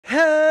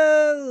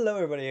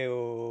everybody.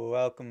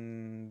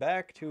 Welcome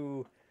back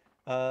to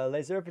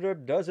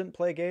Laserpeter doesn't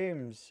play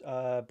games,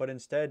 but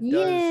instead does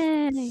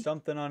Yay!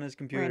 something on his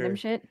Random computer.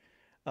 shit.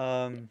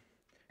 Um,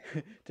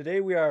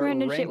 today we are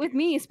Random shit with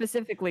me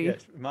specifically.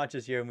 Yes,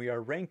 Matcha's here, and we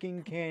are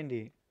ranking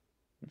candy.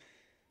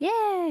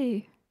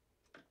 Yay!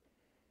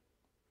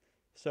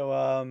 So,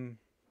 I'm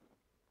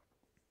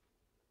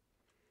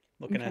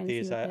looking at trying to see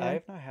these, what they I are.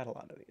 have not had a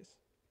lot of these.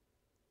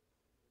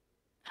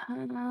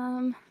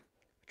 Um,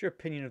 What's your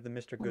opinion of the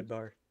Mr. Good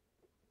bar?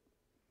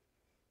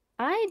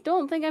 I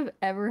don't think I've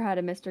ever had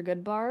a Mr.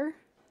 Good bar.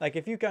 Like,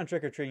 if you've gone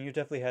trick or treating, you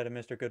definitely had a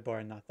Mr. Good bar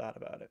and not thought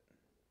about it.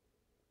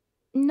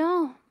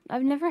 No,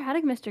 I've never had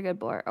a Mr. Good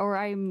bar, or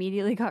I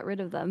immediately got rid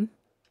of them.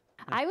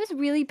 Yeah. I was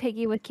really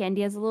picky with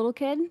candy as a little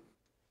kid.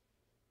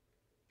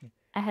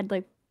 I had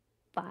like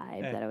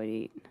 5 that I would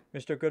eat.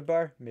 Mr. Good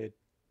bar, mid.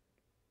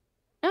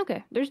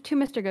 Okay, there's 2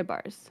 Mr. Good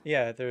bars.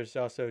 Yeah, there's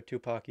also 2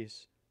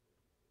 Pockies.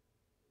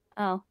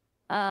 Oh,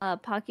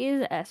 Pocky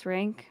is S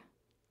rank.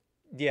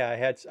 Yeah,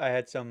 I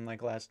had some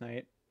like last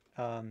night.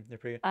 They're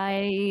pretty good.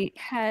 I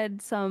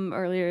had some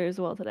earlier as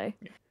well today.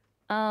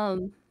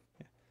 Um,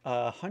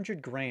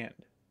 100 grand.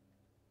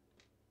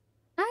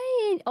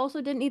 I also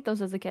didn't eat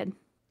those as a kid.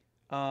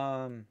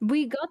 Um,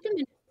 We got them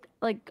in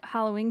like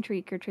Halloween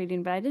trick or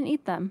treating, but I didn't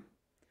eat them.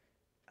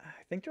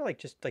 I think they're like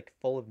just like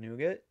full of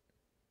nougat.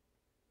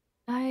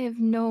 I have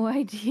no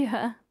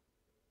idea.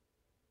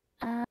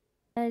 Uh,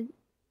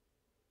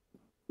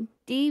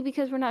 D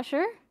because we're not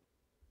sure,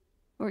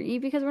 or E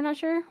because we're not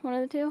sure. One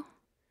of the two.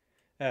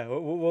 Yeah,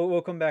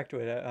 we'll come back to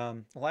it.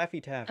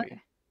 Laffy Taffy.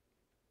 Okay.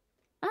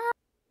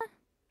 Uh,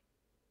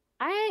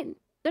 I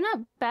they're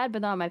not bad,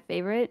 but not my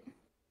favorite.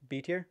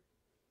 B tier.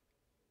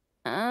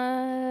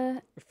 Uh,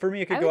 For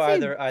me, it could I go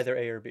would say either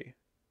A or B.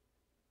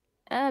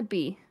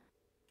 B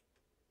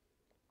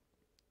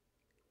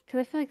because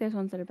I feel like there's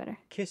ones that are better.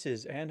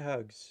 Kisses and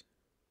hugs.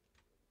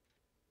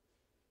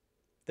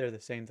 They're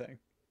the same thing.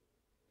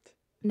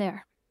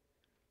 They're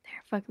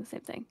fucking the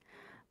same thing.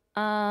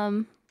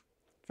 Um,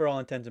 For all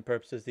intents and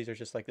purposes, these are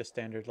just like the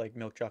standard like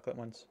milk chocolate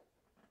ones.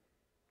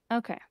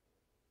 okay.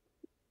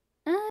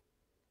 Uh,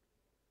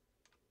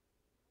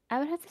 I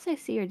would have to say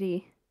C or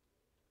D.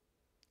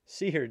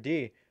 C or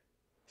D.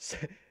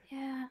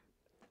 Yeah.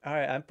 All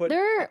right,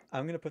 They're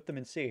I'm gonna put them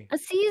in C a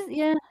C.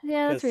 Yeah,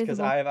 that's because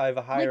reasonable. I have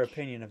a higher Like,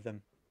 opinion of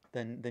them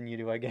than you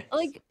do, I guess.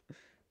 like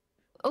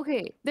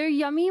okay, they're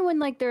yummy when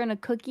like they're in a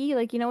cookie.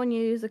 Like you know when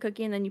you use a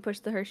cookie and then you push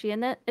the Hershey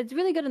in it. It's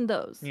really good in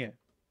those. Yeah.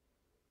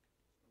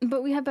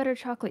 But we have better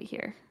chocolate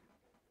here.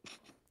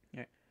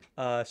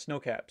 Yeah. Snow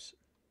caps.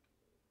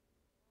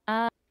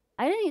 Uh,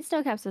 I didn't eat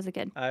snow caps as a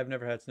kid. I've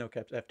never had snow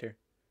caps F tier.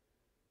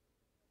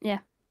 Yeah.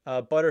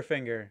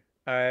 Butterfinger.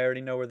 I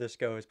already know where this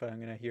goes, but I'm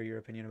gonna hear your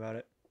opinion about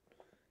it.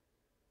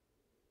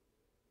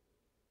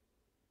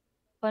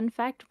 Fun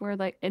fact: we're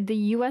like the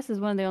U.S. is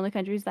one of the only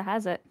countries that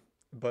has it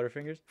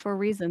Butterfingers? for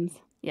reasons.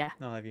 Yeah.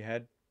 No, have you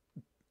had?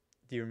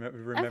 Do you I've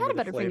remember had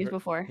the Butterfingers flavor?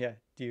 before. Yeah.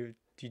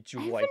 Did you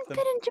I like haven't them?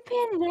 been in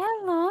Japan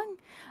that long.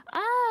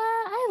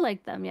 I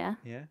like them, yeah.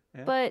 Yeah.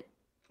 Yeah. But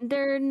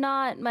they're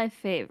not my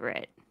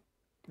favorite.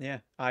 Yeah.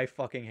 I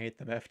fucking hate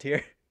them F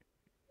tier.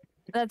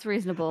 That's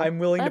reasonable. I'm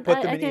willing to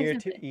put them I in can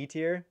accept it. E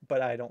tier,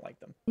 but I don't like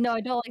them. No,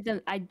 I don't like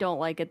them. I don't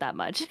like it that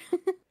much.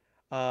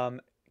 Um,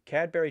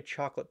 Cadbury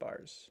chocolate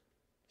bars,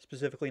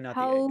 specifically not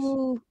the eggs.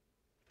 How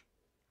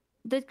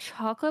the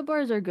chocolate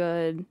bars are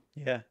good.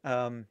 Yeah.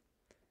 Haven't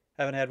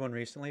had one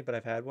recently, but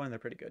I've had one. And they're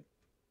pretty good.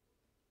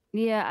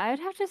 Yeah, I'd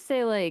have to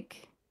say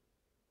like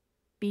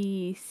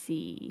B,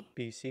 C.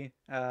 B, C.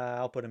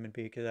 I'll put them in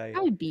B because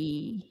Probably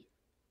B.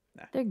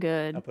 nah, They're I'll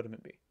good. put them in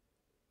B.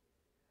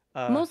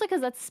 Uh, Mostly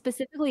because that's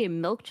specifically a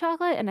milk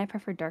chocolate, and I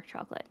prefer dark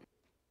chocolate.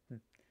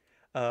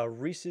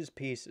 Reese's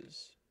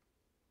Pieces.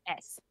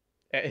 S.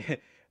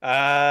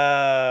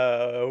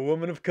 A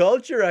woman of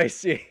culture, I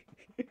see.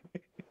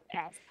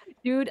 S.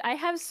 Dude, I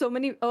have so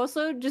many.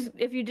 Also, just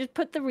if you just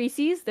put the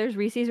Reese's, there's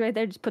Reese's right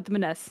there. Just put them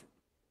in S.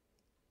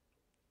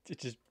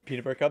 It's just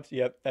peanut butter cups.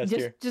 Yep, S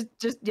tier.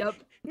 Yep.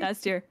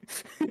 S tier.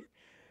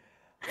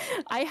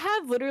 I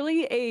have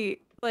literally a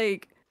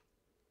like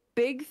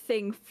big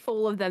thing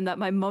full of them that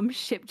my mom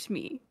shipped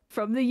me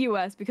from the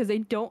US because they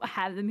don't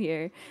have them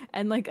here.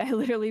 And like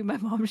my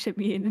mom shipped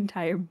me an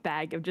entire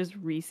bag of just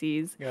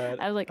Reese's. God.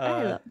 I was like,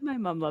 my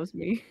mom loves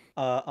me.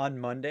 On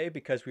Monday,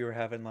 because we were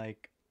having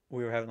like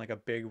a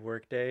big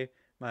work day.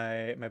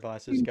 My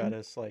bosses got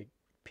us like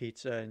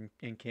pizza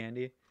and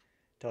candy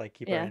to like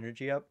keep our Yeah.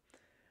 energy up.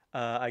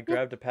 I Yeah.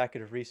 grabbed a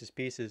packet of Reese's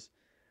Pieces.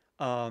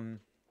 Um,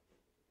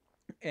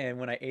 and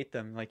when I ate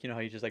them, like you know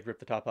how you just like rip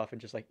the top off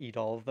and just like eat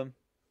all of them,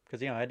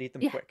 because I had to eat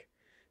them Yeah. quick.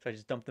 So I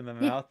just dumped them in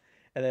my Yeah. mouth,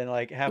 and then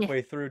like Yeah.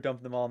 halfway through,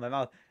 dumped them all in my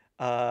mouth.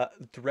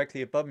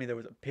 Directly above me there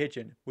was a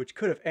pigeon, which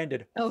could have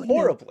ended Oh no.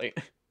 horribly.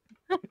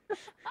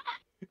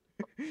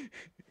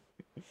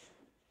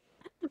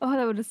 Oh,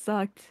 that would have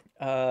sucked.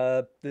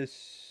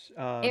 This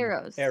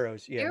Arrows.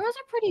 arrows, yeah. Arrows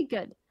are pretty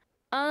good.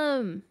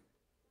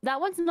 That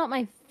one's not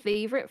my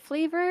favorite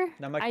flavor.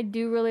 Not my I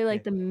do really yeah.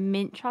 like the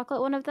mint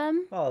chocolate one of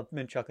them. Well,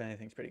 mint chocolate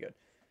anything's pretty good.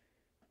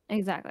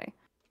 Exactly.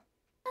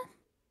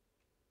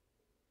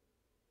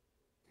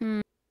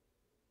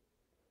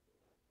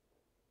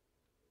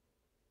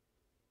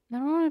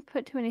 gonna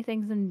put too many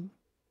things in.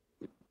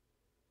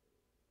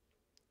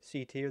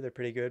 C tier. They're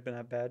pretty good, but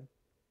not bad.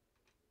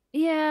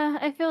 Yeah,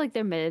 I feel like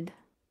they're mid.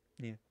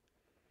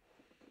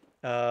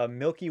 Yeah.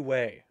 Milky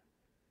Way.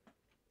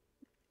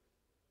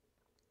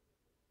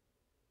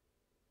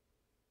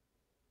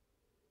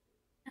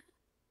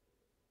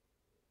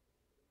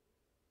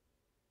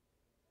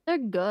 They're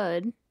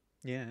good.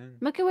 Yeah.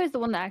 Milky Way is the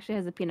one that actually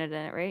has the peanut in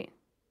it, right?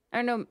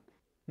 Or no,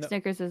 No.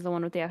 Snickers is the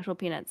one with the actual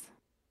peanuts.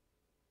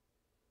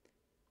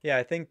 Yeah,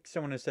 I think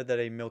someone has said that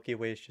a Milky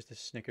Way is just a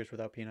Snickers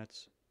without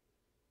peanuts.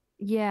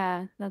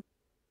 Yeah, that's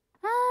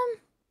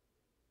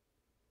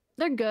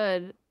they're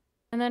good,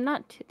 and they're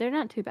not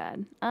too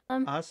bad.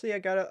 Honestly,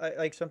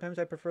 like sometimes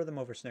I prefer them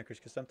over Snickers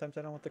because sometimes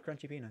I don't want the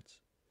crunchy peanuts.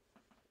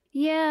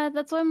 Yeah,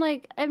 that's why I'm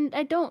like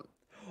I don't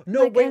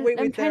No, like wait, wait,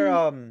 I'm wait.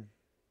 trying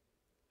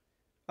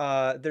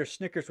to. They're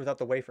Snickers without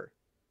the wafer,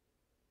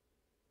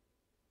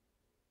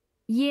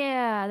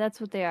 Yeah, that's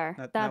what they are.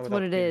 not That's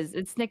what without the it peanuts. is.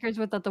 It's Snickers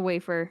without the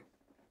wafer.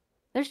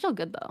 They're still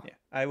good though, Yeah,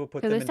 I will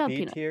put because they them in still have B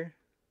peanuts. tier.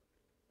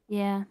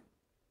 Yeah.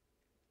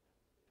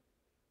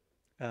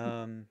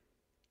 Um,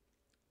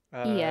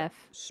 EF.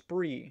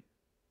 Spree.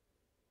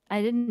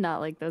 I did not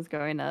like those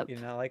growing up. You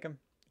did not like them?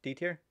 D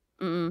tier?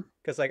 Mm.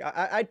 Because like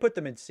I'd put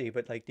them in C,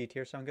 but like D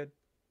tier sound good.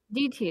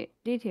 D tier.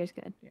 D tier's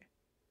good.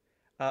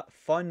 Yeah.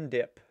 Fun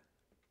Dip.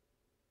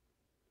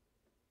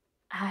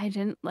 I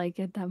didn't like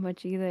it that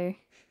much either.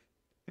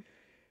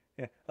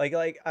 Yeah,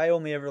 like I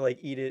only ever like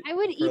eat it I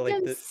would for eat like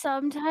them the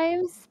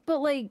sometimes, but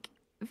like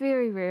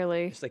very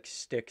rarely. just like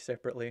stick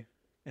separately,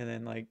 and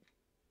then like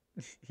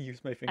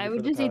use my I finger for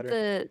would the just eat powder.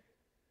 the.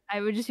 I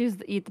would just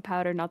eat the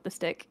powder, not the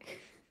stick.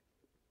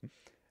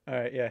 All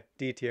right, yeah,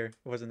 D tier. It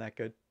wasn't that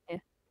good. Yeah.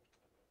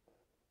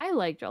 I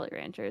like Jolly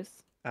Ranchers.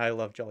 I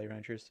love Jolly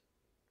Ranchers.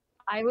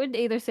 I would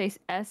either say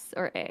S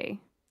or A.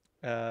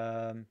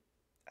 Um,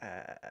 uh,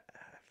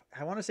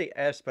 I want to say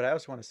S, but I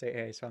also want to say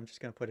A, so I'm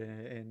just gonna put it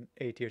in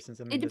A tier since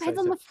I'm It depends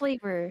on the indecisive.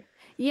 flavor.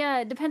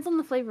 Yeah, it depends on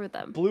the flavor of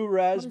them. Blue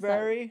What is that?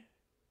 raspberry,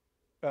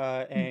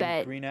 and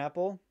Bet. green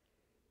apple,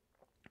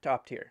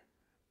 top tier.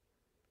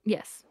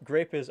 Yes.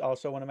 Grape is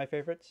also one of my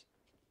favorites.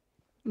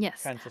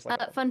 Yes. Kind of just like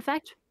all of them. Fun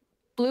fact: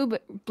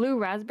 blue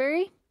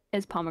raspberry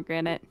is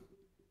pomegranate.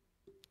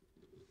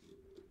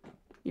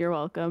 You're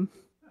welcome.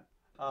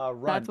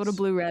 That's what a Runts.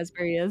 blue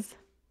raspberry is.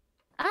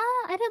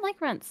 I didn't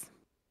like runts.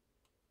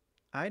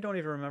 I don't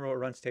even remember what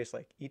runts taste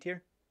like. E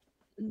tier?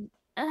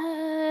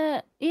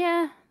 Yeah,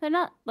 they're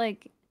not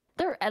like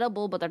they're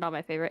edible, but they're not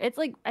my favorite. It's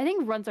like I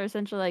think runts are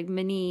essentially like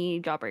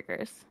mini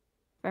jawbreakers,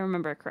 if I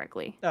remember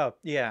correctly. Oh,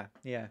 yeah,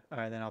 yeah. All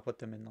right, then I'll put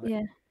them in like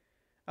Yeah,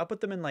 I'll put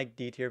them in like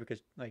D tier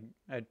because like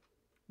I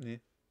yeah.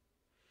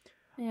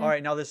 All yeah.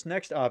 right, now this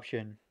next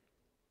option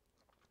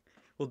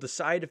will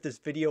decide if this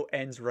video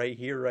ends right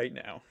here right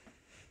now.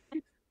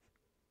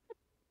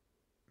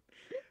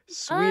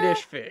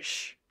 Swedish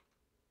fish.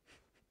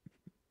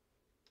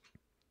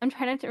 I'm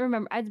trying to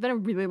remember. It's been a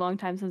really long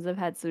time since I've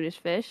had Swedish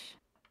fish.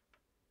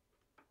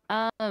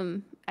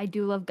 I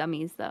do love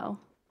gummies though.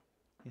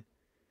 Yeah.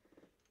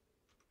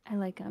 I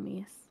like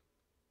gummies.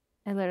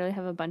 I literally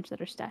have a bunch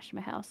that are stashed in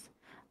my house.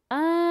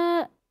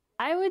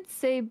 I would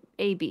say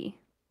AB,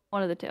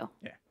 one of the two.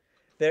 Yeah.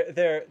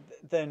 They're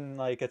then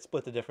like it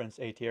split the difference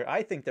A tier.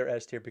 I think they're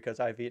S tier because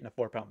I've eaten a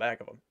 4-pound bag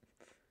of them.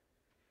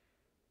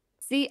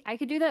 See, I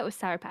could do that with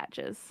Sour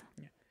Patches.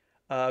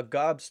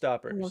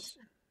 Gobstoppers.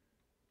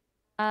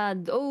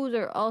 Those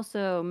are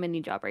also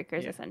mini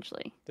jawbreakers Yeah.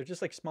 essentially. They're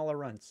just like smaller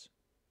runts.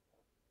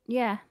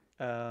 Yeah,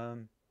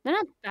 Um, they're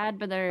not bad,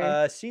 but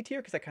they're C tier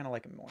because I kind of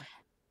like them more.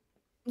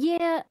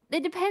 yeah.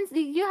 It depends.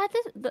 You have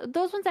to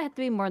those ones I have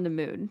to be more in the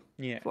mood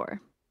Yeah. for,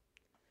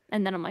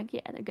 and then I'm like,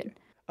 yeah, they're good.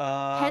 Um,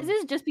 Pez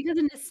is just because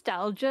of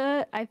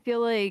nostalgia. I feel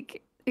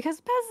like because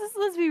Pez is,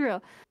 let's be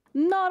real,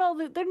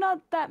 they're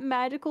not that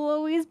magical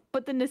always,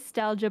 but the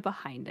nostalgia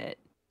behind it.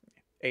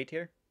 A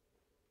tier.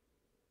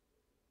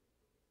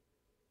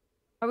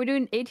 Are we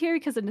doing A tier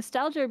because of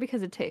nostalgia or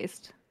because of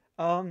taste?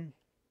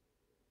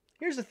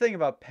 Here's the thing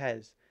about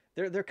Pez.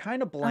 They're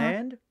kind of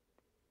bland,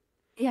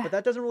 Yeah, but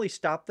that doesn't really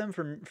stop them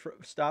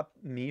stop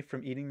me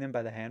from eating them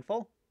by the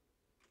handful.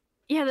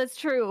 yeah, that's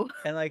true.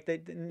 And like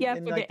Yeah,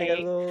 and fuck like it, they got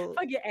a A. little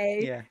Fuck it,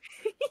 A. yeah.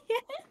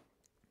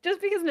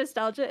 Just because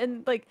nostalgia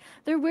and like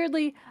they're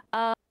weirdly.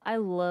 I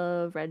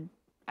love red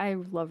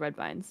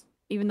vines.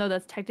 Even though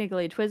that's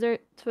technically a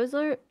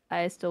Twizzler,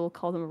 I still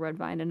call them a red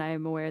vine, and I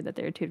am aware that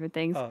they're two different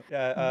things. Oh,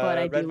 yeah. But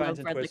I do Red love vines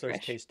and red Twizzlers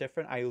licorice. taste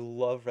different. I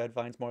love red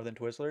vines more than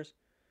Twizzlers,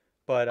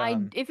 but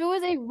If it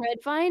was a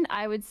red vine,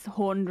 I would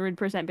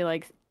 100% be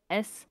like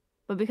S.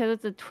 But because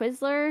it's a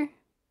Twizzler,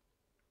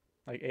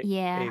 like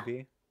yeah,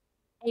 AB.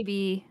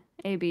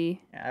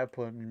 AB. Yeah, I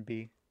put them in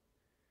B.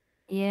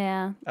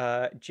 Yeah,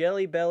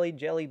 Jelly Belly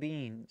jelly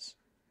beans.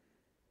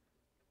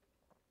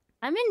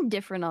 I'm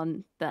indifferent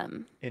on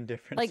them.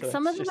 Indifferent. Like So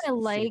some that's of them just I C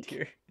like,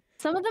 tier.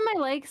 some of them I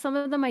like, some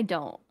of them I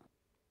don't.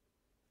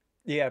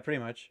 Yeah, pretty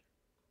much.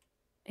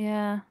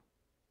 Yeah,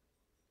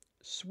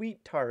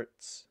 Sweet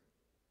tarts.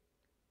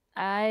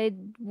 I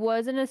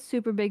wasn't a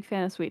super big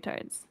fan of sweet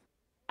tarts.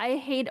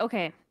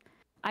 Okay,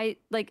 I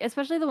like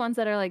especially the ones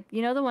that are like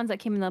the ones that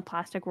came in the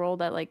plastic roll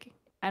that like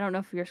I don't know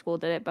if your school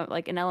did it, but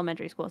like in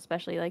elementary school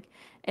especially, like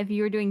if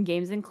you were doing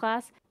games in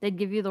class, they'd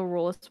give you the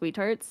roll of sweet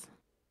tarts.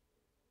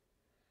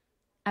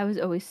 I was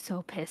always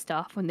so pissed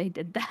off when they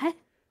did that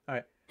All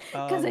right.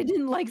 because I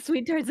didn't like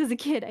sweet tarts as a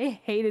kid. I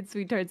hated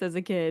sweet tarts as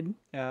a kid.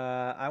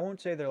 I won't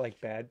say they're like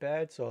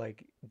bad, so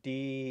like D,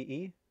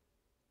 E.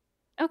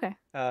 Okay,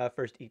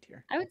 First E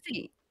tier. I would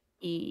say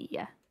E.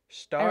 Yeah,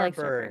 I like Starburst.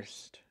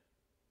 Starburst.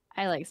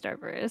 I like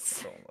Starburst.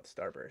 Everyone loves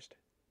Starburst.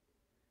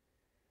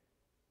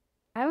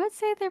 I would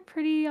say they're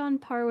pretty on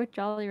par with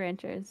Jolly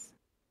Ranchers.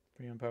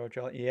 Pretty on power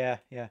jelly. Yeah,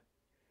 yeah.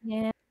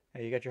 Yeah.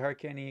 Hey, you got your heart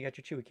candy, you got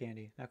your chewy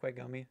candy. Not quite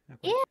gummy, not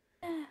quite.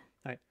 Yeah. All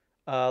right.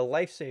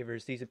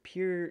 Lifesavers. These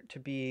appear to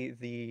be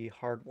the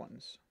hard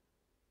ones.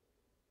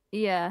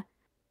 Yeah.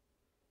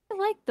 I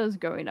liked those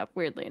growing up,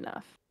 weirdly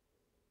enough.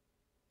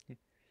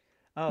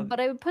 Um, But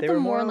I would put they them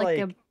were more more in like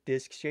a like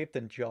disc shaped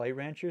than Jolly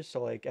Ranchers,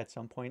 so like at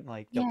some point,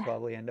 like they'll yeah.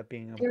 probably end up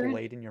being a They're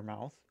blade in your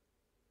mouth.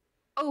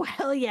 oh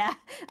hell yeah.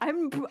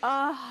 I'm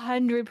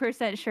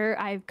 100% sure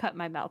I've cut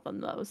my mouth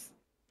on those.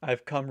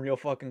 I've come real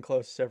fucking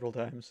close several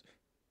times.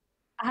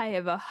 I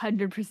have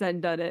 100%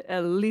 done it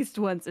at least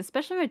once,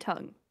 especially my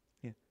tongue.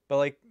 Yeah, but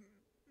like,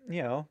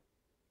 you know,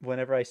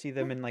 whenever I see Yeah,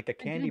 them in like a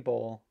I candy did.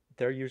 bowl,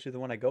 they're usually the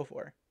one I go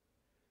for.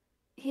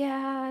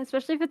 Yeah,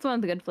 especially if it's one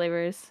of the good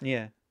flavors.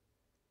 Yeah,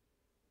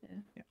 Yeah.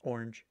 yeah.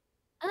 Orange.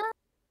 Uh,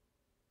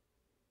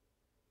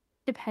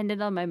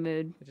 Depended on my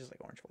mood. I just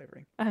like orange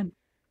flavoring. Um,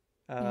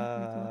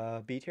 yeah, me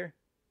too. B tier.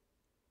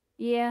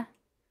 Yeah,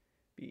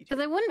 B because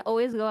tier. I wouldn't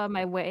always go out of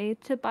my way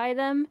to buy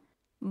them,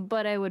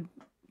 but I would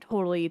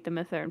totally eat them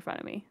if they're in front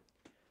of me.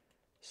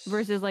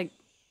 Versus like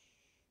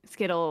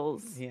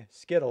Skittles, Yeah, and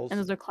Skittles.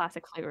 those are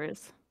classic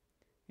flavors.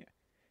 Yeah,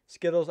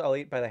 Skittles. I'll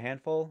eat by the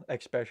handful,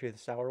 especially the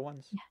sour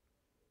ones. I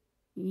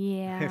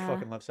Yeah,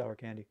 fucking love sour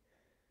candy.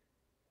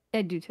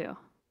 I do too.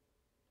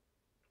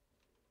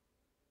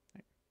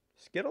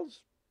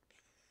 Skittles.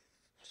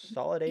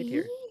 Solid A E?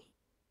 tier.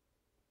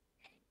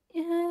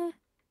 Yeah.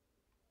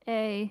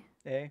 A.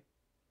 A.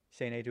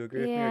 Saying A to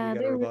agree with me, or do you Yeah,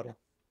 got a rebuttal?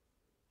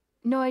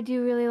 no, I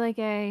do really like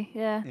A.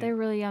 Yeah, Yeah. they're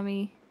really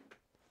yummy.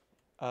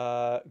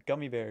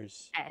 Gummy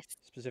bears S.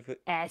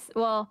 specifically. S.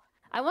 Well,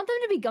 I want them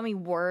to be gummy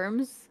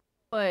worms,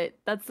 but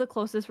that's the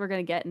closest we're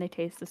gonna get, and they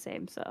taste the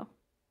same, so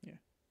Yeah.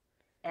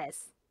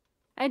 S.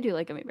 I do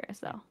like gummy bears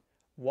Yeah. though.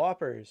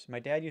 Whoppers. My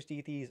dad used to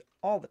eat these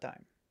all the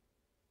time.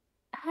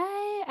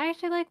 I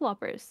actually like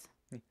Whoppers.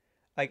 Yeah.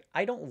 Like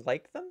I don't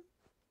like them,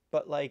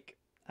 but like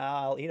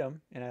I'll eat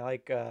them, and I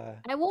like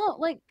I won't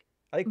like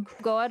I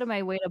like go out of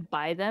my way to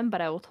buy them,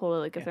 but I will totally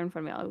like if yeah. they're in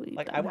front of me, I'll eat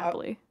Like them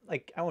happily.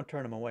 I won't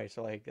turn them away.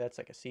 So like that's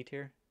like a C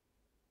tier.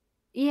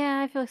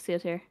 Yeah, I feel like see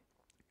it here.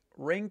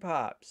 Ring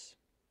pops.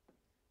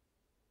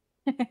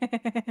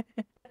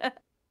 I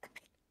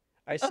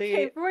Okay,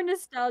 say for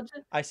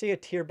nostalgia, I say a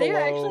tier they're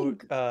actually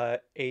below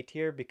A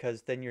tier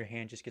because then your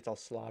hand just gets all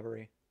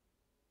slobbery.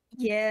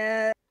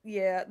 yeah,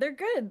 yeah, they're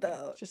good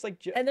though. It's just like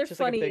And they're just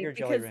like a funny bigger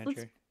Jolly because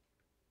Rancher.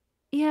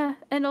 yeah,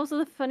 and also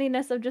the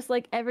funniness of just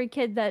like every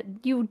kid that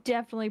you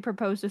definitely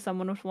proposed to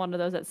someone with one of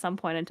those at some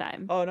point in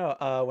time. Oh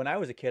no, when I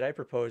was a kid, I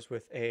proposed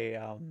with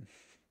a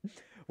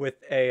with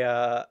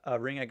a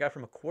ring I got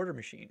from a quarter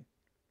machine.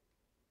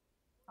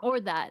 Or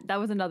that. That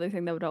was another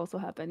thing that would also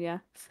happen, yeah.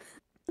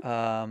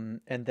 And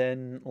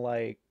then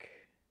like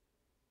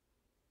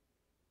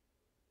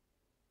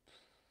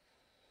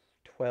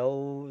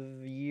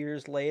 12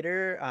 years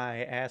later,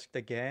 I asked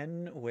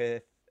again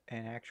with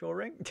an actual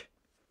ring.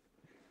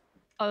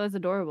 Oh, that's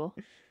adorable.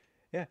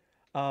 Yeah.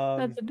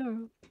 That's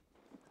adorable.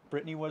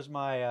 Brittany was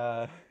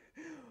my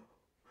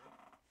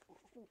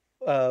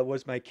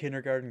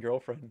kindergarten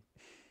girlfriend.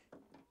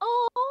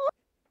 Oh,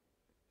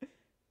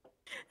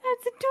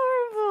 that's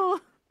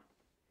adorable.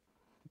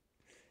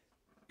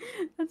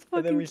 That's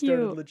And then fucking we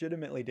started cute.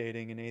 legitimately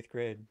dating in 8th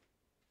grade.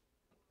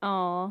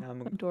 Oh, Now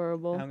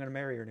adorable. I'm gonna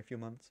marry her in a few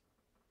months.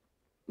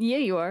 Yeah,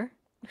 you are.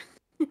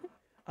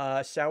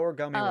 Sour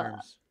gummy Uh,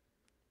 worms.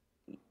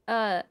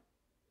 uh,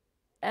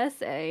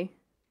 SA.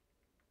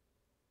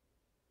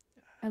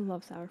 I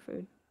love sour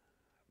food.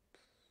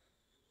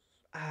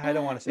 I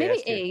don't want to say Maybe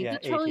S tier. A. Yeah,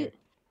 That's A probably tier.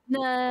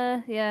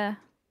 nah. Yeah,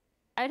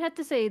 I'd have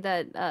to say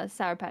that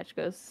Sour Patch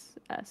goes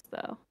S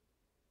though,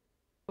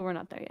 but we're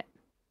not there yet.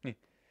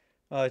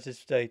 Yeah. It's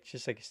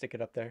just like stick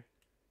it up there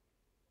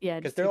Yeah,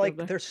 because just stick it up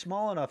there. they're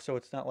small enough so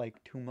it's not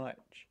like too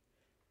much.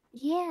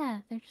 Yeah,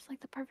 they're just like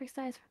the perfect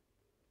size.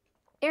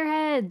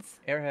 Airheads.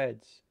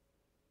 Airheads.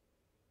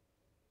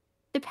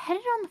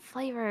 Depending on the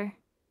flavor,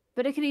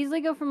 but it could easily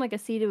go from like a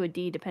C to a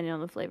D depending on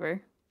the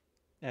flavor.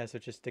 Yeah, so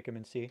just stick them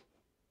in C.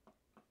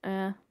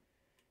 Uh,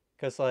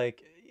 Because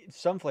like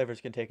some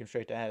flavors can take them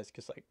straight to S.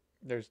 Because like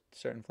there's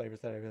certain flavors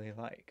that I really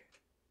like.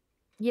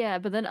 yeah,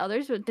 but then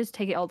others would just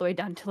take it all the way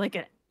down to like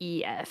an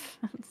EF.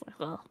 It's like,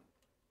 well,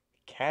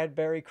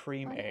 Cadbury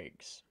cream what?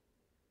 eggs.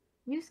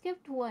 You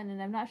skipped one,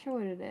 and I'm not sure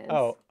what it is.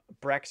 Oh,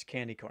 Breck's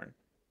candy corn.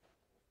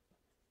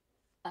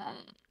 Uh,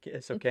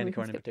 So okay, candy we can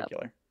corn in skip that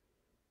one. particular.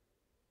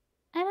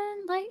 I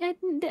didn't like I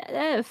didn't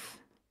F.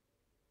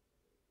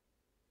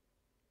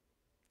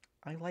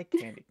 I like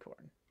candy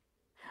corn,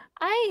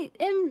 I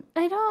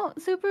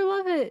don't super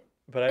love it.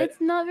 but It's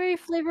not very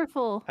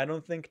flavorful. I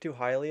don't think too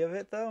highly of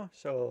it though.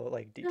 So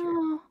like D tier.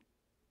 No.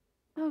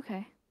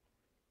 Okay.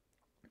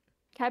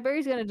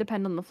 Cadbury's gonna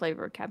depend on the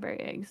flavor of Cadbury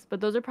eggs,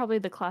 but those are probably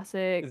the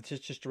classic. It's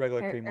just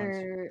regular Or, cream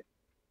ones.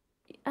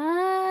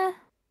 uh,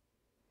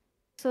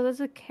 so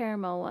those are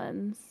caramel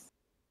ones.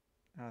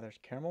 Oh, there's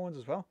caramel ones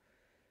as well.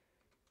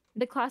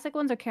 The classic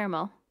ones are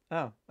caramel.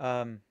 Oh,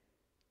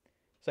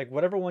 it's like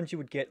whatever ones you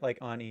would get like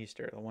on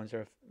Easter, the ones that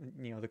are,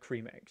 the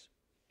cream eggs,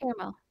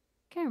 Caramel.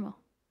 Caramel.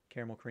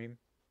 caramel cream.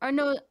 Or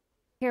no,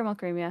 caramel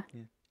cream, yeah.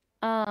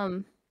 Yeah.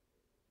 Um,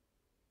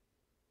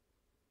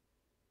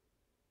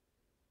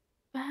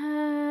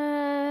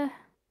 uh,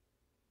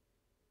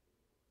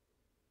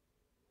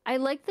 I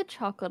like the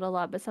chocolate a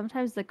lot, but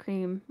sometimes the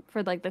cream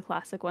for like the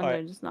classic ones All are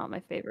right, just not my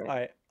favorite. all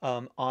right.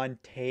 On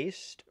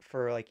taste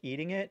for like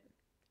eating it,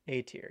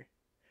 A tier.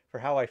 For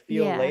how I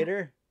feel Yeah.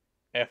 later,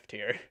 F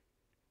tier.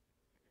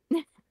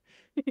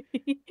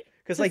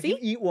 Because So like you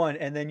see? eat one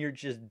and then you're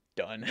just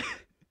done.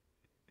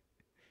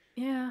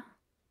 Yeah.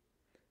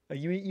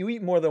 You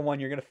eat more than one,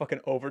 you're gonna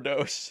fucking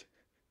overdose.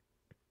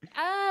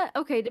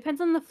 Okay,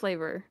 depends on the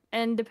flavor.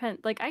 And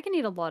like I can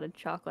eat a lot of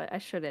chocolate. I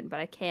shouldn't, but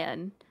I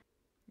can.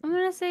 I'm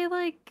gonna say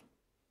like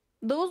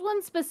those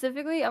ones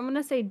specifically, I'm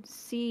gonna say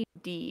C,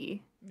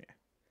 D.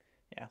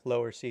 Yeah,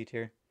 lower C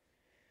tier.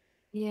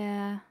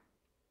 Yeah.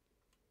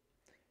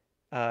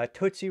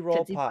 Tootsie Roll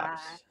Tootsie Pie.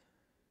 Pops.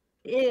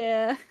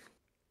 Yeah.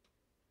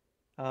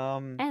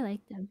 Um, I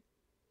like them.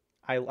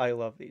 I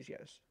love these,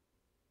 yes.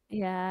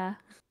 Yeah.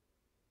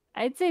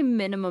 I'd say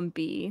minimum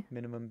B.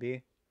 Minimum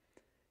B.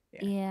 Yeah.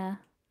 Yeah.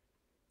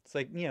 It's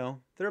like,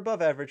 they're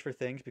above average for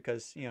things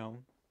because,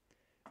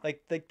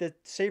 like the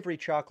savory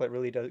chocolate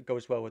really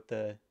goes well with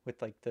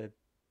like the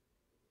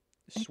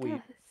It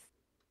sweet.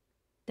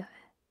 does.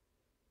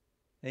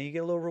 And you get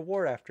a little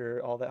reward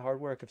after all that hard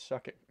work of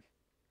sucking.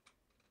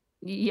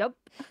 Yup.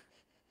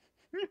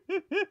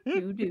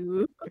 You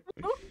do.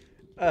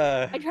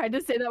 uh, I tried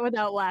to say that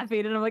without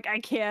laughing, and I'm like, I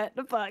can't.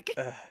 Fuck.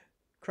 uh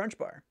Crunch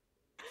Bar.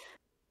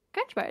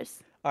 Crunch bars.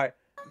 All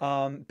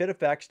right. Bit of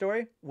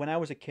backstory. When I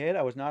was a kid,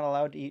 I was not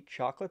allowed to eat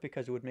chocolate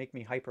because it would make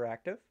me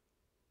hyperactive.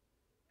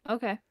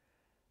 Okay.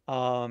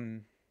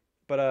 Um,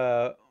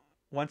 but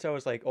once I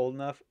was like old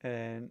enough,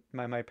 and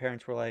my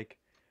parents were like,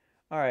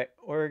 "All right,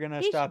 we're gonna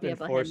He should stop be able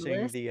to handle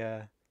enforcing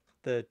this.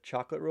 the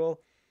chocolate rule."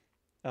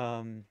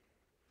 Um,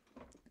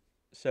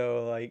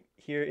 so like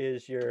here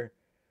is your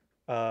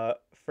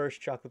first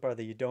chocolate bar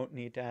that you don't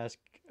need to ask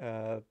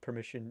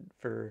permission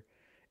for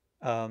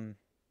um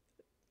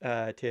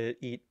to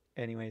eat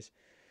anyways.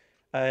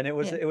 And Yeah.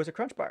 it was a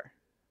Crunch Bar.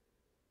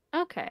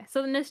 Okay.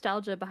 So the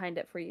nostalgia behind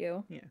it for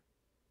you. Yeah.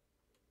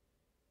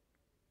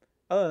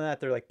 Other than that,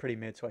 they're like pretty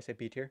mid, so I say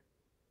B tier.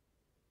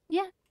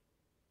 Yeah.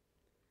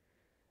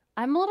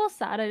 I'm a little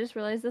sad. I just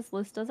realized this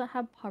list doesn't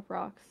have Pop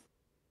Rocks.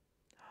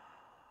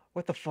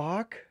 What the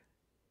fuck?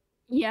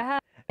 Yeah.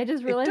 I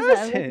just It realized that I was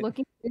like doesn't.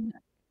 looking.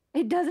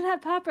 It doesn't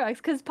have Pop Rocks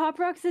because Pop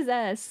Rocks is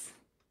S.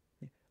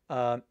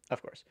 Of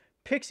course.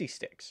 Pixie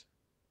Sticks.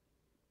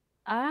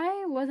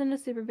 I wasn't a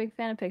super big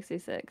fan of Pixie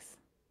Six.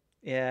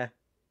 Yeah.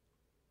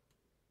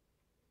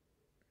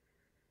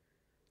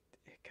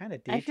 Kind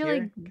of I D feel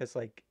like tier because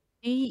like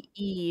D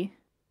E.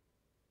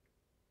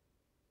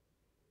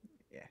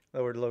 yeah,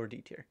 lower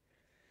D tier.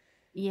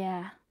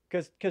 Yeah.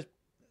 Because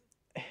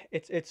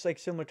it's like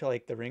similar to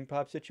like the ring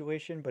pop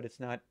situation, but it's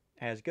not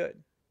as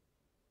good.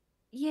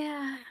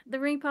 Yeah. The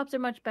ring pops are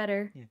much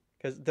better. Yeah.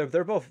 Because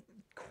they're both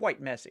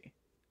quite messy.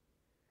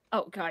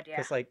 Oh God, yeah.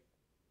 Because like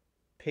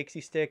Pixie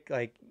Stick,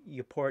 like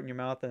you pour it in your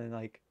mouth and then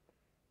like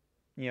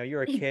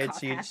you're a You kid,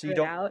 cough half so of you it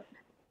don't. out.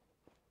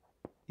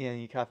 Yeah,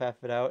 you cough half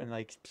of it out, and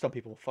like some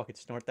people will fucking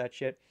snort that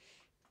shit.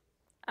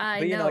 I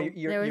But know.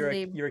 There was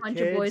you're a bunch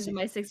of kid, boys so in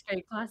my sixth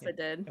grade class yeah. that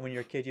did. And when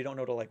you're a kid, you don't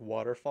know to like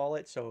waterfall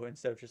it. So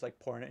instead of just like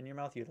pouring it in your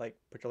mouth, you like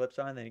put your lips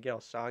on, and then you get all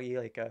soggy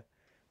like a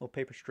little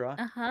paper straw.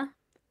 Uh-huh.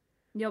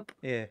 Yep.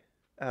 Yeah.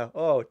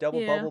 Oh,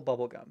 double Yeah.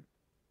 bubble gum.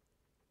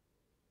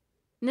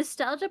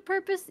 Nostalgia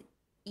purpose,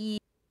 E.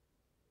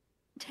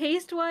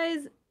 Taste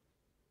wise,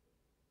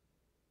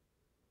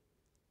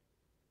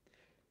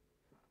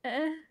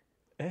 eh.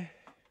 Eh,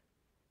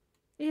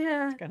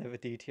 Yeah. it's kind of a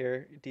D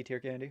tier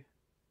candy.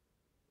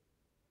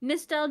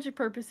 Nostalgia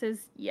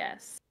purposes,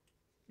 yes.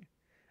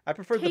 I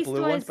prefer the Taste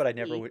blue ones, wise, but I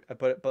never E. would.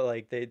 But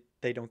like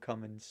they don't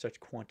come in such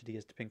quantity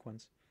as the pink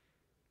ones.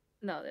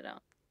 No, they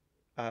don't.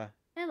 Uh,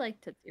 I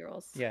like Tootsie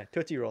Rolls. yeah,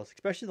 Tootsie Rolls,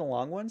 especially the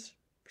long ones.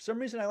 For some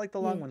reason, I like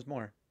the long Yeah. ones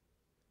more.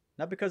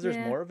 Not because there's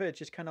Yeah. more of it, it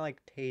just kind of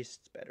like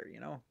tastes better. I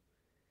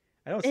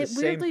know it's the It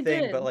same weirdly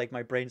thing, but did. like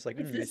my brain's like,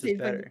 It's the this is same thing.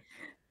 better.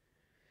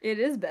 It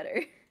is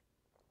better.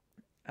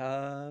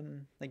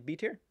 Like B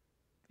tier,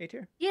 A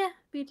tier. Yeah,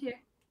 B tier.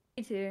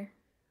 A tier.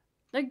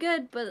 They're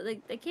good, but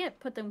like they can't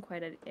put them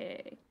quite at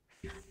A.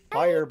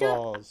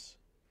 Fireballs.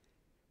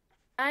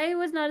 I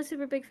was not a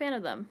super big fan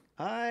of them.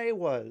 I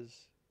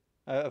was.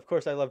 Of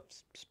course, I love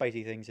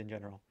spicy things in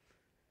general.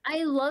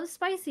 I love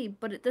spicy,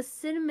 but the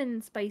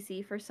cinnamon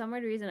spicy for some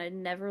weird reason I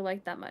never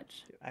liked that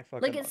much. Dude, I Like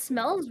fucking it love cinnamon.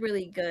 smells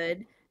really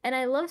good, and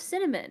I love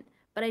cinnamon,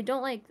 but I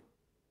don't like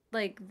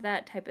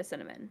that type of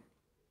cinnamon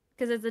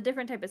because it's a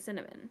different type of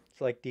cinnamon.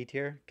 It's like D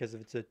tier because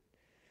if it's a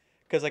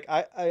because like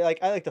I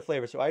like the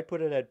flavor, so I'd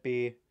put it at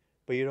B,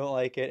 but you don't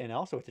like it, and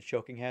also it's a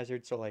choking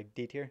hazard, so like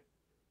D tier,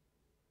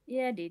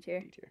 Yeah, D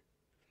tier. D tier.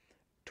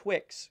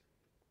 Twix.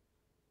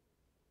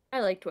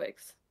 I like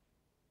Twix.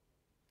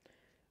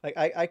 Like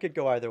I could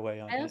go either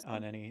way I also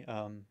on any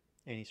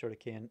sort of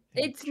any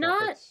it's not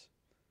chocolates.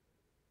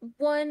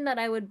 one that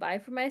I would buy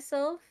for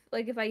myself.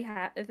 Like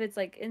if it's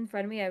like in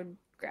front of me, I would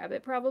grab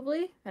it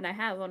probably, and I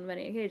have on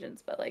many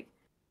occasions. But like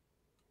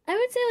I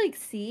would say like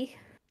C.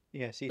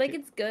 Yeah, C Like tier.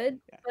 it's good,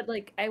 Yeah, but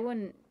like I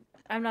wouldn't.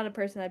 I'm not a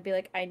person that'd be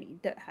like I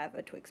need to have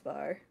a Twix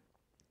bar.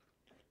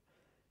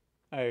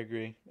 I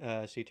agree.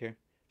 C tier. Yeah.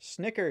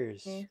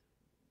 Snickers.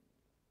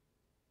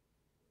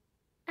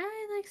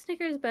 I like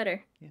Snickers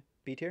better. Yeah,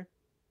 B tier.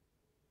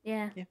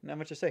 Yeah. Yeah, not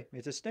much to say.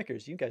 It's a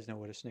Snickers. You guys know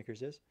what a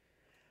Snickers is.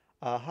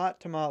 Hot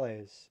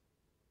tamales.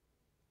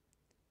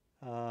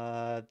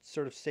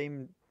 Sort of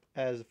same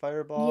as a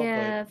fireball, but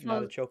Yeah, not a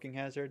falls. choking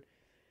hazard.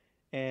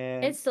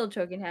 And It's still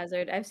choking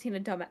hazard. I've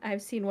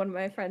seen one of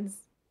my friends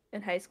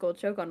in high school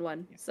choke on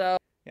one. yeah, So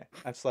yeah,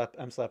 I'm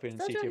slapping in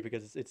still C tier choking.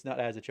 because it's not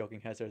as a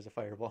choking hazard as a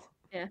fireball.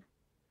 Yeah.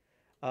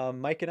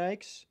 Mike and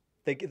Ike's,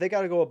 they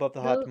got to go above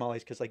the hot Those,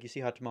 tamales because like you see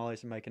hot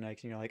tamales and Mike and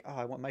Ike's and you're like, oh,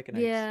 I want Mike and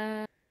Ike's.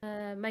 yeah.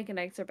 Mike and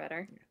Ike's are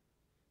better.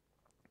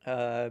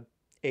 Uh,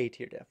 A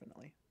tier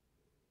definitely.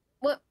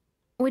 What?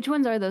 Which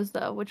ones are those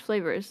though? Which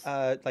flavors?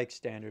 Like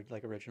standard,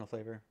 like original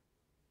flavor.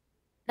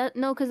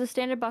 No, because the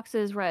standard box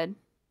is red.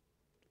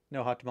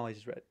 No, hot tamales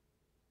is red.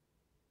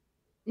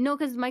 No,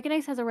 because Mike and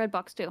Ike's has a red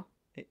box too.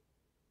 It,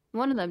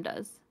 One of them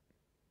does.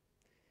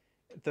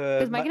 the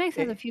Because Mike my, and Ike's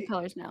has a few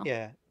colors now.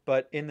 yeah,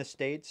 but in the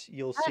States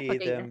you'll I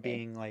like see them Poke.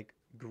 being like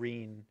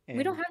green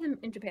We don't and have them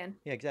in Japan.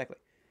 yeah, exactly.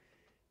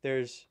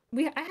 There's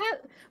I have,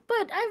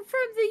 but I'm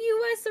from the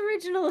U.S.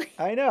 originally.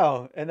 I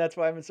know, and that's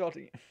why I'm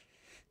insulting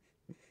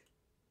you.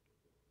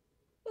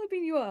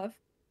 Flipping you off.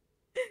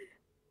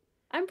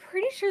 I'm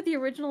pretty sure the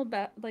original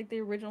like the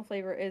original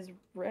flavor is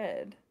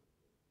red.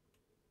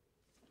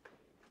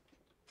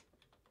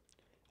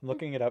 I'm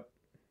looking it up.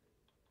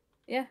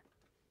 Yeah.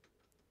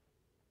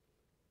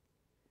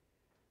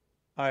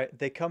 All right,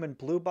 they come in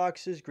blue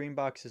boxes, green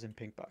boxes, and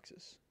pink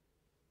boxes.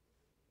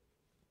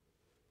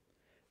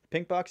 The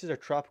pink boxes are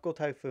Tropical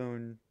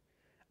Typhoon.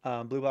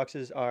 Blue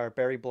boxes are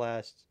Berry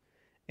Blast,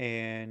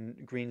 and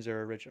greens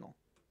are original.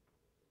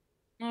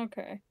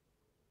 Okay.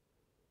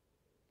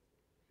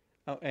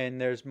 Oh, and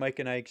there's Mike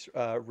and Ike's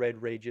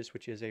Red Rages,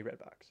 which is a red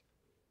box.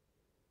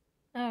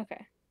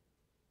 Okay.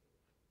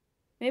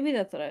 Maybe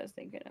that's what I was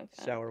thinking of.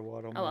 Sour Oh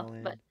well, but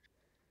watermelon.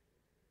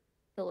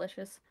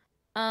 delicious.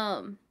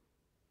 Um,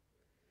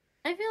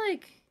 I feel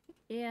like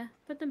yeah,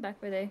 put them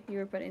back where you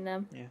were putting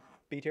them. Yeah,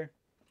 B tier.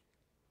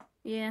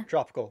 Yeah,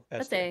 Tropical S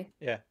that's tier. A.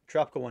 Yeah,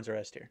 tropical ones are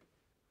S tier.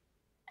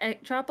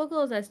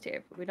 Tropical is S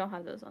tier, but we don't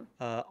have those on.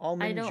 I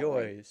Almond don't like.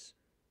 Joys.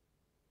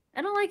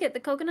 I don't like it. The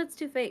coconut's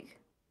too fake.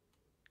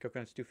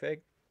 Coconut's too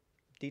fake.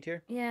 D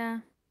tier. Yeah.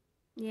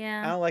 I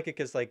Yeah. don't like it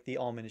because like the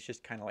almond is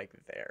just kind of like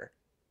there.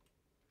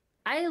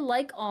 I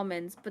like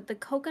almonds, but the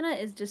coconut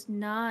is just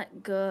not All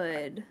right,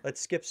 good.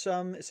 let's skip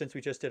some since we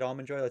just did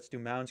almond joy. Let's do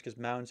mounds because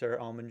mounds are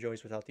almond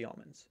joys without the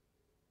almonds.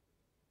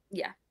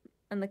 Yeah.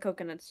 And the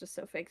coconut's just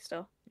so fake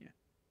still. Yeah,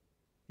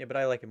 yeah, but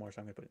I like it more,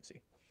 so I'm gonna put it in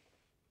C.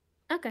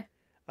 Okay.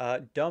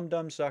 Dum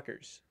Dum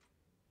Suckers.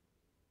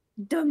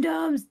 Dum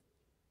Dums.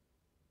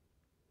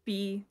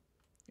 B.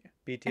 Yeah,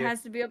 B It tier.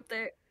 has to be up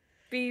there.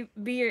 B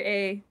or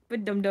A,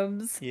 but Dum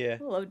Dums. Yeah,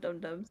 I love Dum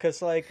Dums.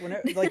 because like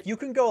whenever like you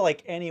can go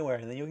like anywhere,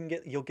 and then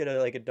you'll get a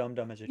like a Dum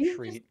Dum as a You just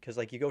treat. Because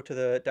like you go to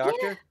the yeah,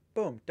 doctor,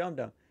 boom, Dum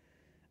Dum.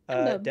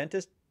 Dum Dum.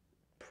 Dentist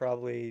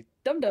probably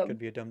Dum could Dum.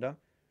 be a Dum Dum.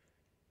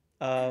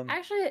 Um,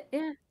 Actually,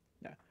 yeah.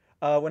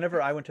 no. Whenever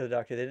I went to the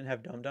doctor, they didn't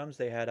have Dum Dums.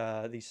 They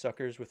had these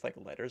suckers with like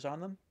letters on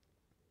them.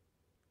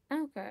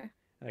 Okay.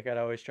 Like I'd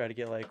always try to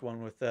get like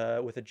one with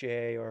a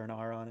J or an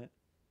R on it.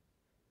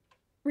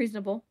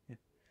 Reasonable. Yeah.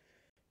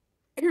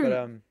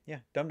 But yeah,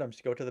 Dum Dums.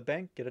 Go to the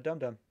bank, get a Dum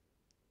Dum,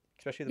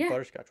 especially the Yeah.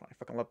 butterscotch one. I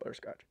fucking love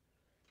butterscotch.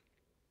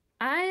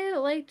 I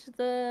liked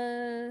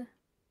the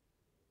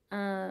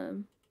a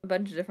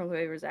bunch of different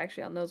flavors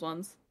actually on those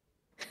ones.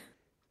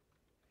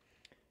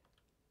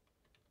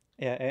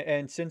 Yeah,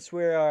 and since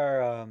we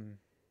are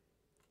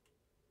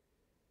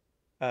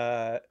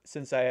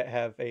since I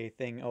have a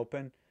thing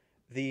open,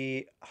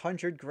 the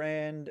 100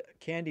 grand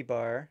candy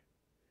bar.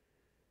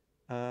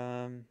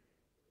 Um,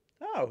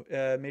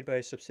 made by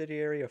a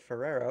subsidiary of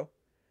Ferrero.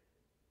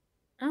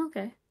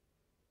 Okay.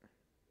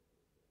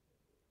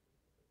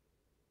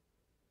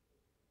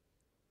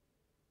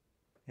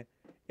 Yeah.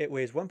 It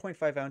weighs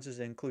 1.5 ounces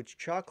and includes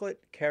chocolate,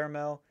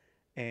 caramel,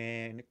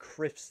 and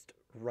crisped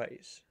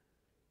rice.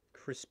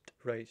 Crisped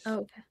rice.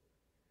 Okay.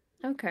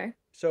 Okay.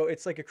 So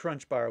it's like a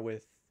crunch bar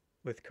with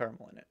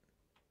caramel in it.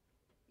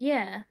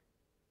 Yeah.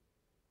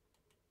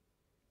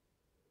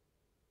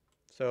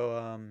 So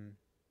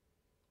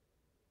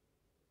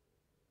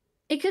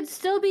It could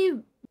still be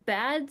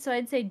bad, so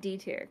I'd say D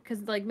tier. Because,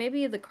 like,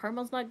 maybe the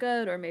caramel's not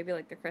good, or maybe,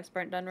 like, the crisp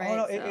aren't done Oh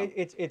no,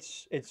 right, so.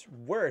 it's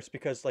worse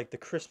because like the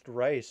crisped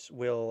rice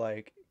will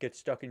like get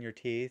stuck in your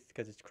teeth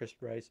because it's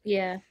crisped rice,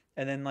 Yeah.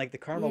 and then like the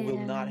caramel will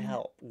not Yeah.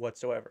 help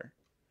whatsoever.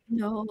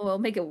 No, it'll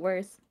make it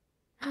worse.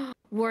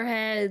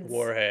 Warheads.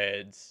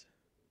 Warheads.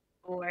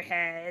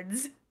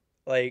 Warheads.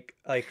 Like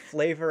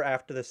flavor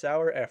after the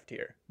sour F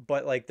tier,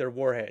 but like they're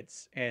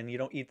warheads and you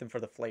don't eat them for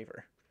the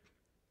flavor.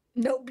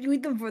 Nope, you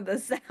eat them for the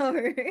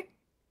sour.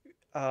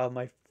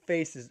 My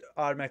face is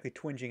automatically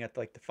twinging at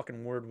like the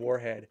fucking word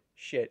warhead.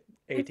 Shit,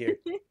 A tier.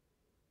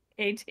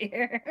 A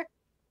tier.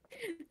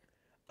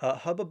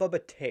 Hubba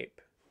Bubba tape.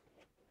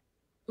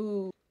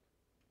 Ooh.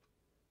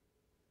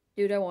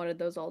 Dude, I wanted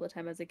those all the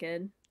time as a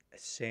kid.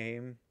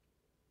 Same.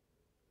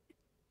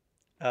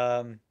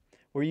 Um,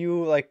 were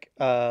you like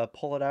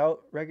pull it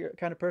out regular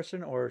kind of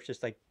person, or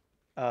just like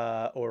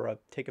or a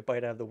take a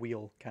bite out of the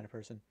wheel kind of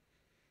person?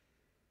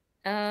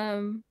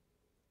 Um,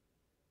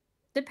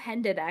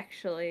 Depended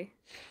actually.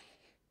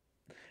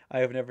 I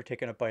have never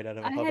taken a bite out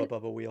of a I Hubba had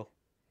Bubba wheel.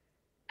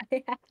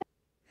 I,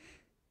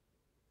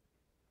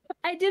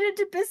 I did it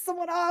to piss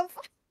someone off.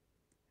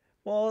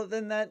 Well,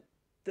 then that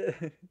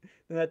then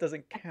that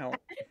doesn't count.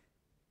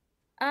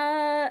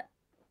 Uh,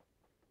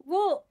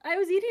 well, I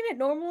was eating it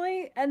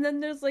normally, and then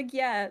there's like,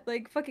 yeah,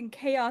 like fucking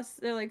chaos.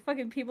 They're like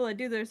fucking people that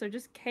do this are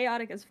just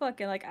chaotic as fuck,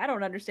 and like I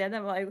don't understand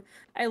them. Like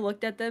I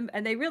looked at them,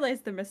 and they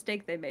realized the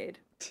mistake they made.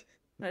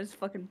 And I just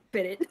fucking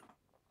bit it.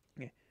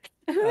 Yeah.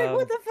 I'm like,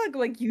 what Um, the fuck?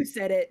 Like you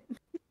said it.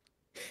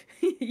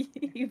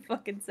 You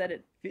fucking said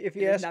it. if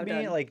It you is ask now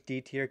me, done. like D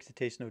tier, because it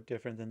tastes no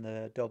different than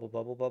the double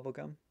bubble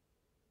gum,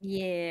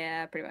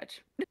 Yeah, pretty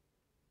much.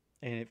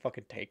 and it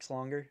fucking takes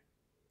longer.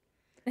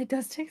 It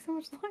does take so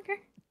much longer.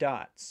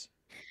 Dots.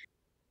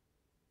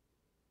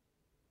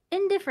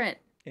 Indifferent.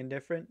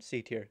 Indifferent.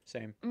 C tier.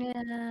 Same.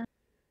 Yeah.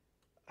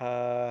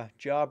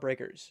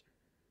 Jawbreakers.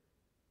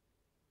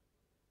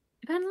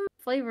 Depends on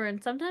the flavor,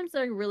 and sometimes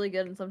they're really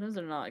good, and sometimes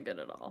they're not good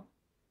at all.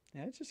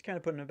 Yeah, it's just kind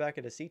of putting it back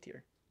at a C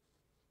tier.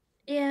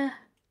 Yeah,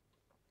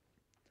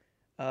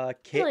 I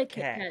Kit like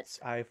Kit Kats. Kats.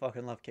 I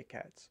fucking love Kit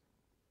Kats.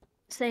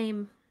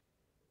 Same.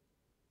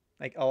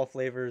 Like all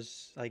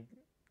flavors. Like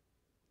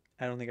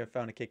I don't think I've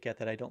found a Kit Kat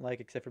that I don't like,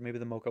 except for maybe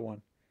the mocha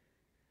one.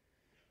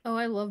 Oh,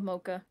 I love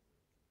mocha,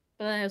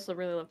 but I also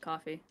really love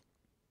coffee,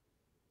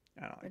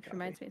 I don't like which coffee.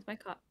 reminds me, it's my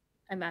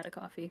I'm out of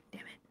coffee.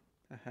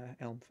 Damn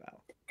Elm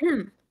foul.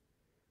 it.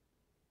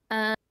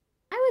 I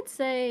would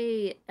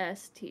say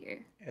S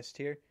tier. S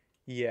tier.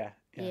 Yeah,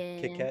 yeah.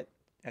 Kit Yeah, Kat.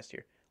 S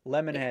tier. yeah.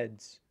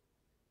 Lemonheads.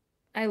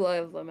 I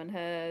love lemon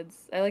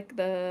heads. I like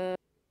Yeah.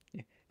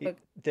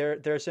 the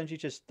They're essentially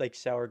just like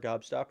sour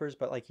gobstoppers,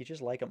 but like you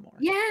just like them more.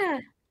 yeah.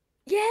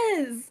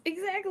 Yes,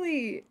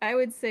 exactly. I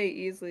would say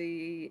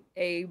easily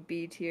A,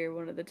 B tier,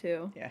 one of the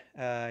two. Yeah,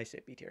 I say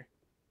B tier.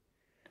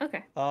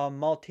 Okay.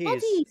 Maltese.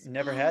 Maltese.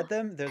 Never had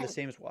them. They're the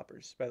same as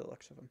Whoppers by the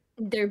looks of them.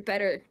 They're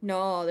better.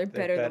 No, they're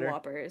They're better than better.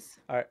 Whoppers.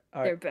 All right,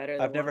 all right. They're better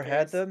I've than never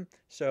had Whoppers. them,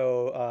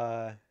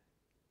 so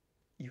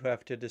you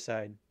have to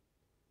decide.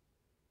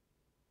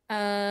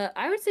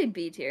 I would say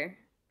B tier.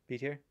 B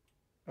tier.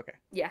 Okay.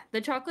 Yeah,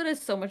 the chocolate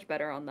is so much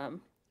better on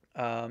them.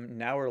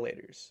 Now or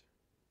later's.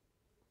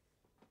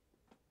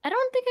 I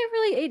don't think I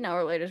really ate Now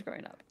or Later's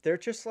growing up. They're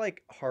just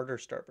like harder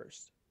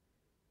Starburst.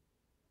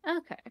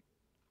 Okay.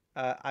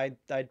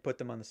 I'd put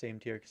them on the same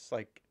tier because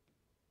like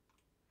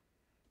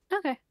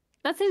Okay.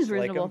 That seems just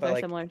like reasonable them, if but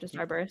they're similar to you,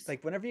 Starburst.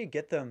 like whenever you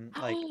get them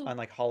like on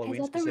like Is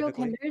Halloween that the real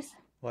specifically. Kinders?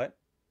 What?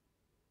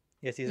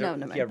 Yes, these are No,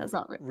 no, yeah man, that's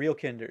not real. real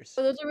Kinders.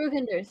 Oh, those are real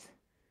Kinders.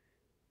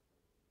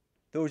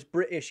 Those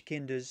British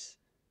Kinders.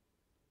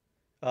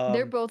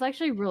 They're Um, both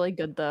actually really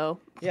good though.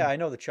 yeah, I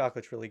know the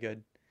chocolate's really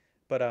good,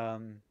 but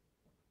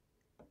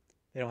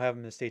they don't have them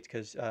in the States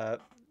because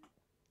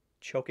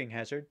choking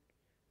hazard.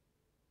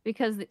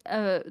 Because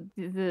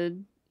the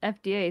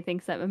FDA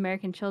thinks that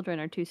American children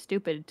are too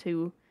stupid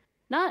to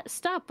not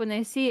stop when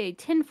they see a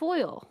tin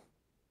foil.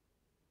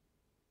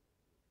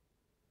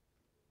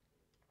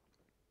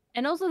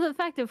 And also the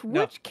fact of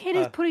No, which kid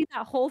is putting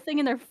that whole thing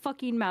in their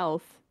fucking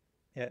mouth.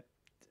 yeah,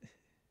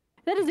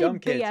 That is a dumb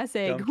big kids, ass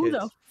egg. dumb Who the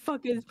kids,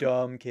 fuck is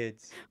dumb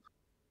kids.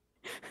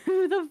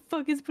 who the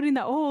fuck is putting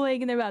that whole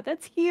egg in their mouth?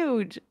 That's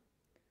huge.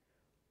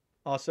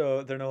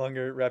 Also, they're no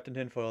longer wrapped in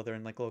tinfoil. They're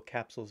in like little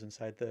capsules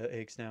inside the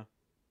eggs now.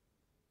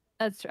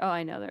 That's true. Oh,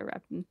 I know they're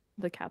wrapped in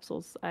the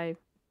capsules. I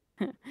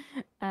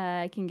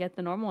can get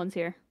the normal ones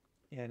here.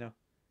 Yeah, I know.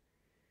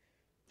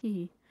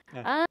 Hee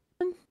Yeah,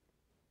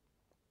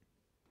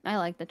 I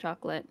like the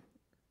chocolate.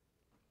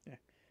 yeah.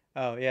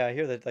 Oh, yeah. I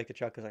hear that like the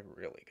chocolate's like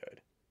really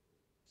good.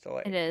 So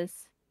It like,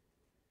 is.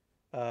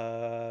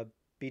 uh,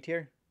 B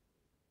tier.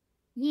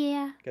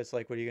 Yeah. Because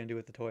like, what are you gonna do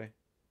with the toy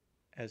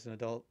as an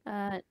adult?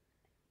 Uh,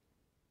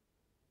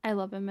 I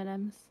love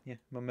M&Ms. Yeah,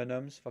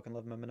 M&Ms. Fucking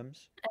love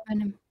M&Ms.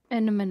 M&M.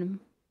 M&M.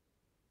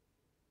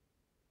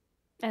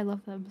 I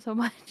love them so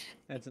much.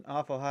 That's an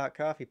awful hot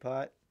coffee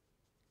pot.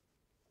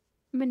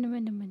 M&M,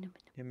 M&M, M&M.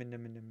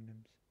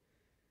 M&Ms.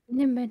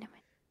 M&M.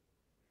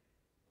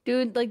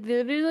 Dude, like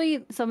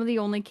literally some of the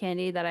only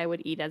candy that I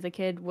would eat as a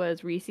kid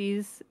was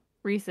Reese's,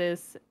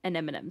 and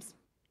M&Ms.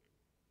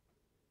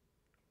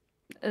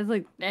 It was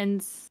like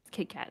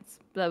Kit Kats.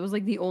 That was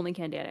like the only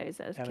candy I ate as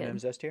a kid.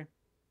 M&M's S tier.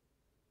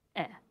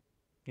 Eh.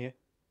 Yeah.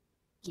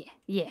 Yeah.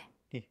 Yeah.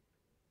 Yeah.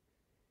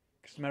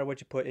 Because no matter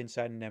what you put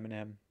inside an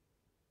M&M,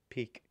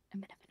 peak.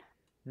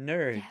 M&M.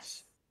 Nerds.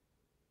 Yes.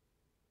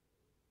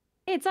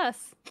 Hey, it's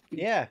us.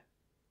 Yeah.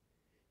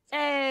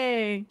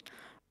 Hey.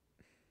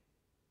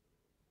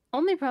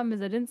 Only problem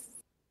is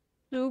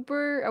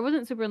I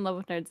wasn't super in love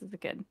with nerds as a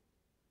kid.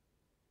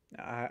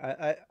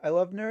 I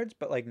love nerds,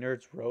 but like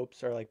nerds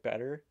ropes are like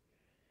better.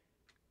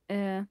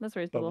 Yeah, that's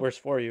But reasonable. worse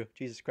for you.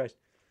 Jesus Christ.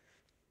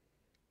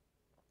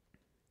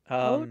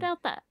 I won't Um,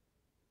 doubt that.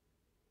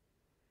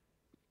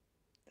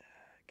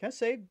 can I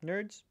say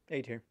nerds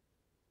A tier?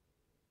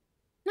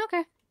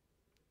 Okay.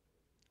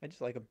 I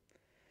just like them.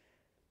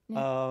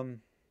 Yeah.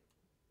 Um,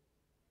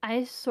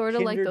 I sort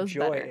of like Kinder those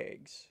Joy better.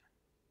 eggs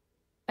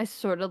I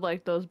sort of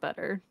like those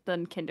better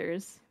than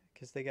Kinders.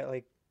 because they got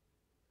like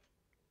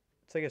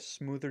it's like a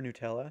smoother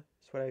Nutella.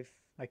 That's what I've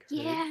like heard.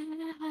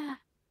 Yeah.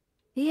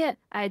 Yeah,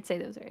 I'd say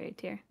those are A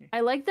tier. Yeah.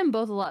 I like them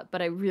both a lot,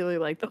 but I really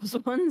like those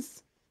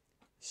ones.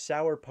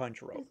 Sour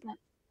Punch What is Rope. that?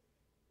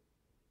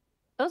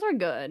 Those are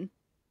good.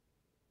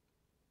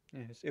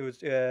 Yes, it was.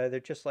 They're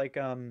just like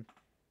uh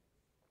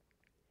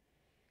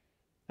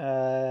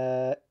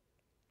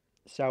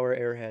sour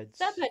That airheads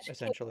Patch Kid.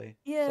 essentially. It's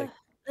Yeah, like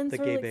and the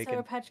sort of gay like Sour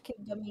bacon. Patch Kid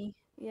gummy.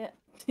 Yeah.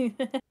 B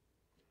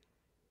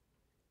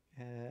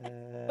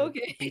tier.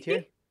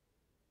 Okay.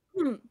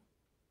 Hmm.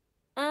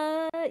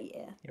 Yeah.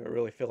 Yeah, we're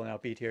really filling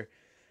out B tier.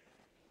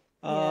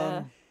 Yeah.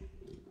 Um,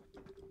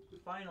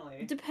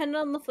 finally, Depend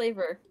on the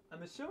flavor.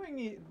 I'm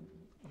assuming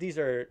these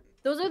are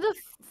Those are the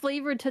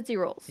flavored Tootsie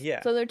Rolls.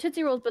 yeah, So they're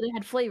Tootsie Rolls, but they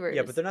had yeah, but they're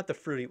flavors. not the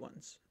fruity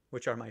ones,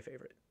 which are my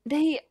favorite.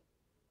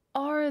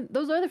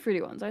 Those are the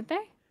fruity ones, aren't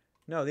they?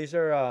 No, these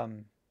are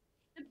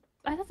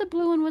I thought the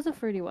blue one was a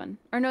fruity one.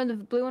 Or no, the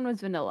blue one was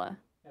vanilla.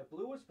 yeah,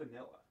 blue was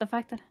vanilla. The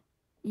fact that,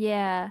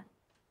 yeah.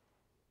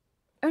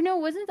 Or no,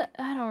 wasn't that?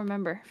 I don't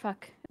remember.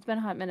 Fuck. It's been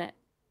a hot minute.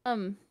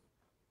 Um,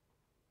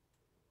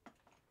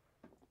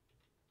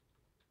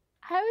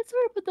 I would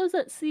sort of put those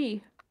at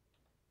C.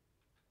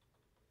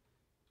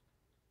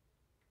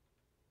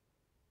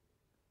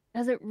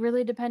 As it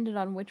really depended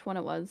on which one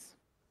it was.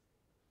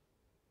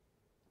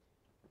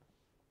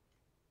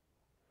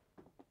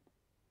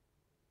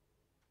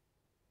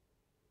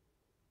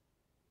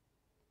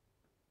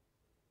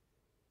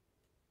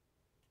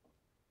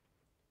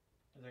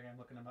 I'm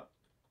looking them up.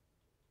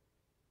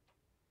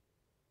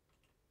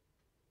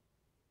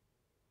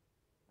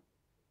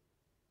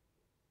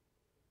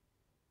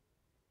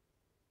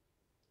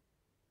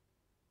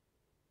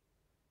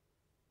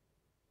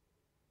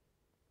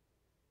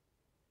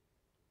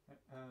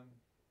 Um,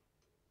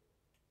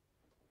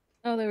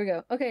 Oh, there we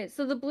go. Okay,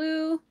 so the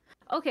blue.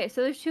 Okay,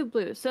 so there's two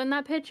blues. So in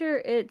that picture,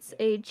 it's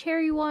a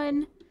cherry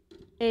one,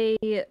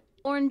 a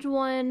orange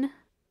one,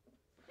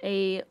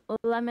 a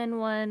lemon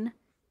one,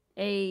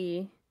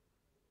 a.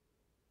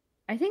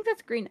 I think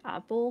that's green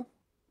apple.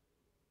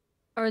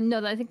 Or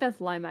no, I think that's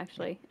lime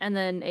actually, and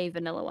then a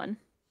vanilla one.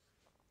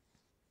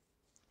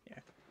 yeah,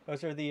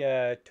 those are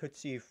the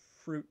Tootsie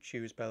Fruit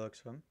Chews by the looks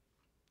of them,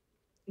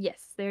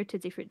 Yes, they're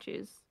Tootsie Fruit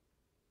Chews.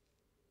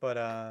 but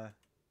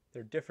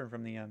they're different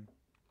from the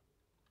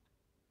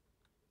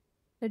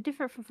They're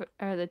different from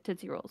the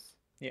Tootsie Rolls.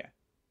 yeah.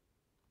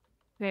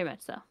 Very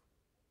much so.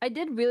 I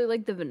did really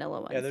like the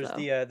vanilla ones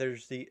Yeah, though.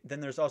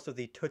 there's also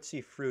the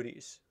Tootsie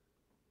Fruities,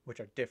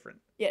 which are different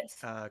Yes.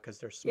 because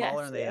they're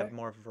smaller Yes, and they they have are.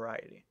 more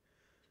variety.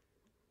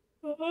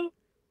 Uh-huh.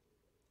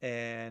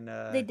 And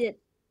They did.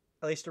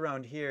 at least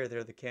around here,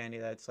 they're the candy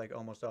that's like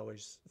almost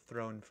always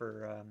thrown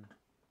for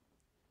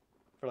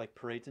like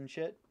parades and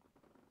shit.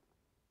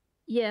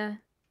 Yeah.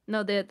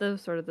 No, they're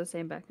sort of the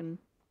same back in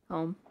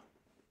home.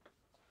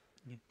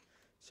 Yeah.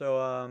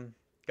 So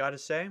gotta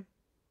say,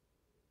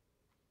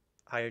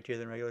 higher tier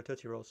than regular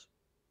Tootsie Rolls.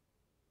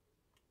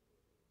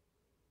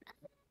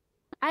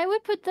 I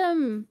would put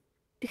them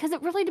because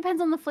it really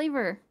depends on the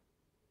flavor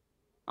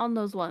on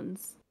those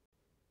ones.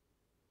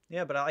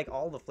 Yeah, but I like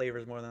all the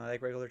flavors more than I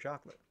like regular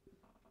chocolate.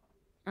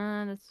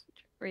 That's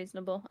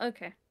reasonable.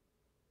 Okay.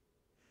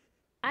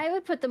 I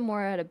would put them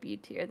more at a B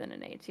tier than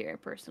an A tier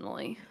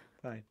personally.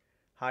 Fine,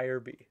 higher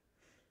B.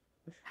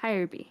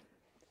 Higher B.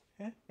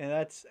 Yeah. And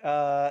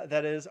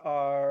that is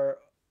our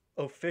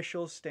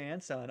official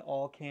stance on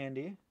all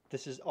candy.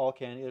 This is all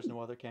candy. There's no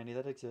other candy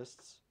that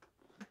exists.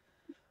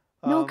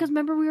 No, because Um,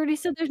 remember we already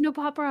said there's no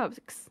Pop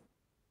Rocks.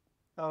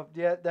 oh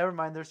yeah, never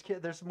mind.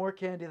 There's more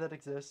candy that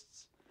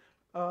exists.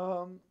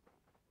 Um,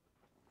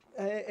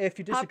 if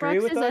you Pop disagree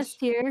Rocks with is S us,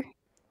 tier.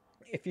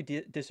 if you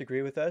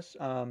disagree with us,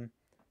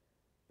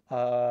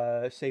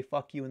 say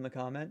fuck you in the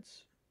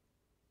comments.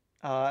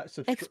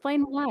 Subscribe.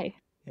 Explain why.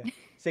 Yeah,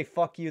 say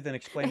fuck you, then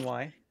explain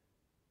why.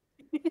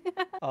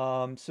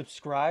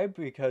 Subscribe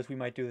because we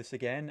might do this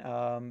again.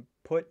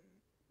 Put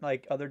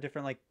like other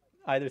different like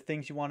either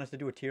things you want us to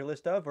do a tier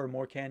list of or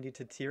more candy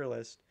to tier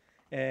list,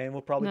 and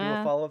we'll probably do a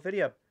Nah. follow up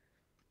video.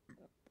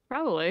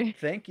 Probably.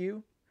 Thank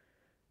you.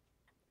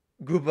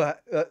 Goodbye.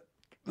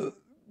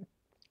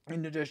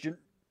 Indigestion.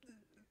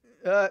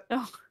 Oh,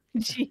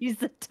 jeez,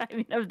 the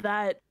timing of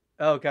that.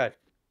 Oh god.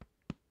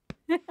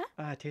 It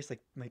tastes like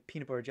my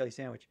peanut butter jelly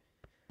sandwich.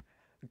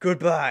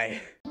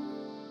 Goodbye.